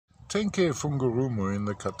10K Fungurumu in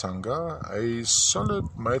the Katanga, a solid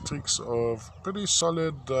matrix of pretty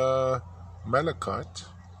solid malachite.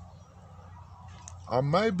 I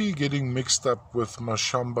may be getting mixed up with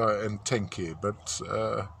Mashamba and 10K, but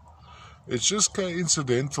it's just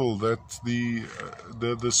coincidental that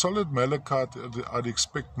the solid malachite I'd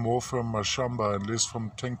expect more from Mashamba and less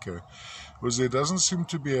from 10K, because there doesn't seem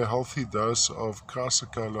to be a healthy dose of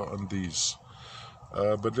chrysocolla on these.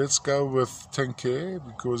 But let's go with 10K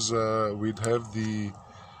because we'd have the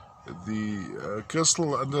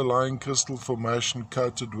underlying crystal formation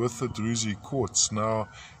coated with the druzy quartz. Now,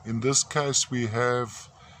 in this case, we have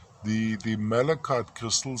the malachite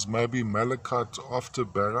crystals, maybe malachite after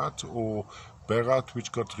barite, or barite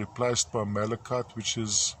which got replaced by malachite, which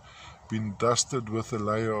has been dusted with a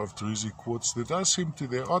layer of druzy quartz. There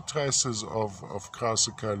are traces of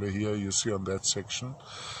chrysocolla here, you see on that section.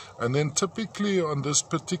 And then typically on this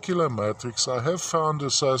particular matrix, I have found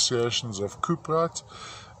associations of cuprite,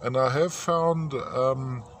 and I have found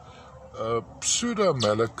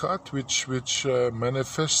pseudo-malachite, which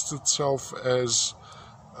manifests itself as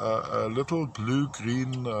little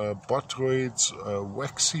blue-green botroids,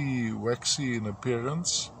 waxy in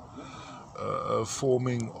appearance,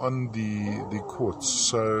 forming on the quartz,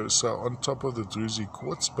 so on top of the druzy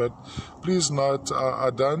quartz. But please note, I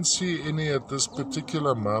don't see any at this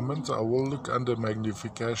particular moment. I will look under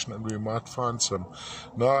magnification and we might find some.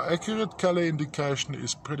 Now, accurate color indication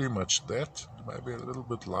is pretty much that, maybe a little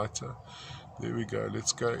bit lighter. There we go.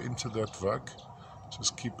 Let's go into that vug.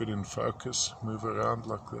 Just keep it in focus, move around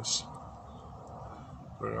like this,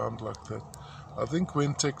 around like that. I think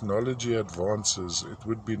when technology advances, it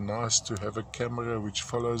would be nice to have a camera which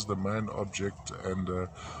follows the main object and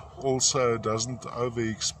also doesn't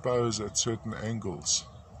overexpose at certain angles.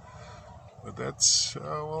 But that's,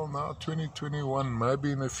 well, now 2021,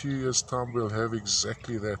 maybe in a few years' time we'll have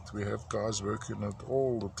exactly that. We have guys working on it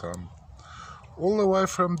all the time. All the way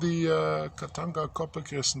from the Katanga Copper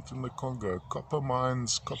Crescent in the Congo, copper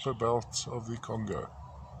mines, copper belt of the Congo.